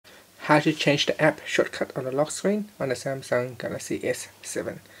how to change the app shortcut on the lock screen on the Samsung Galaxy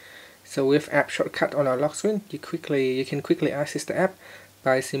S7. So with app shortcut on our lock screen, you can quickly access the app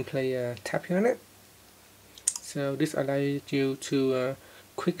by simply tapping on it. So this allows you to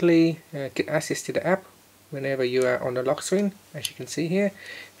quickly get access to the app whenever you are on the lock screen. As you can see here,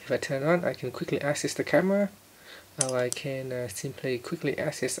 if I turn on, I can quickly access the camera, or I can simply quickly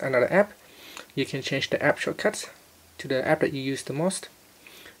access another app. You can change the app shortcuts to the app that you use the most.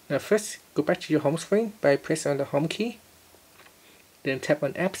 Now first, go back to your home screen by pressing on the home key. Then tap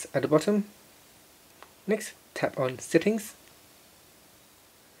on apps at the bottom. Next, tap on settings.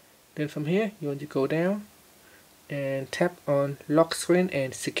 Then from here, you want to go down and tap on lock screen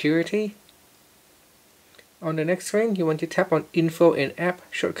and security. On the next screen, you want to tap on info and app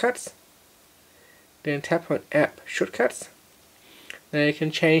shortcuts. Then tap on app shortcuts. Now you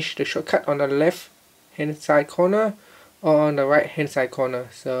can change the shortcut on the left hand side corner or on the right hand side corner.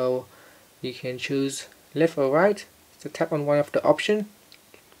 So you can choose left or right. So tap on one of the options.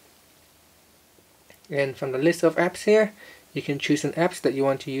 And from the list of apps here, you can choose an apps that you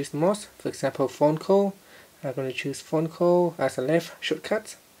want to use the most. For example, phone call. I'm going to choose phone call as a left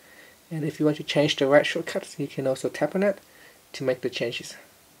shortcut. And if you want to change the right shortcut, you can also tap on it to make the changes.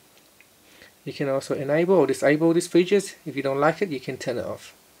 You can also enable or disable these features. If you don't like it, you can turn it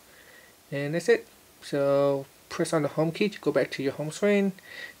off. And that's it. So press on the home key to go back to your home screen.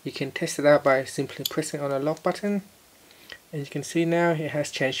 You can test it out by simply pressing on the lock button. And you can see now it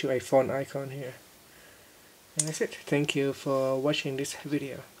has changed to a phone icon here. And that's it. Thank you for watching this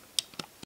video.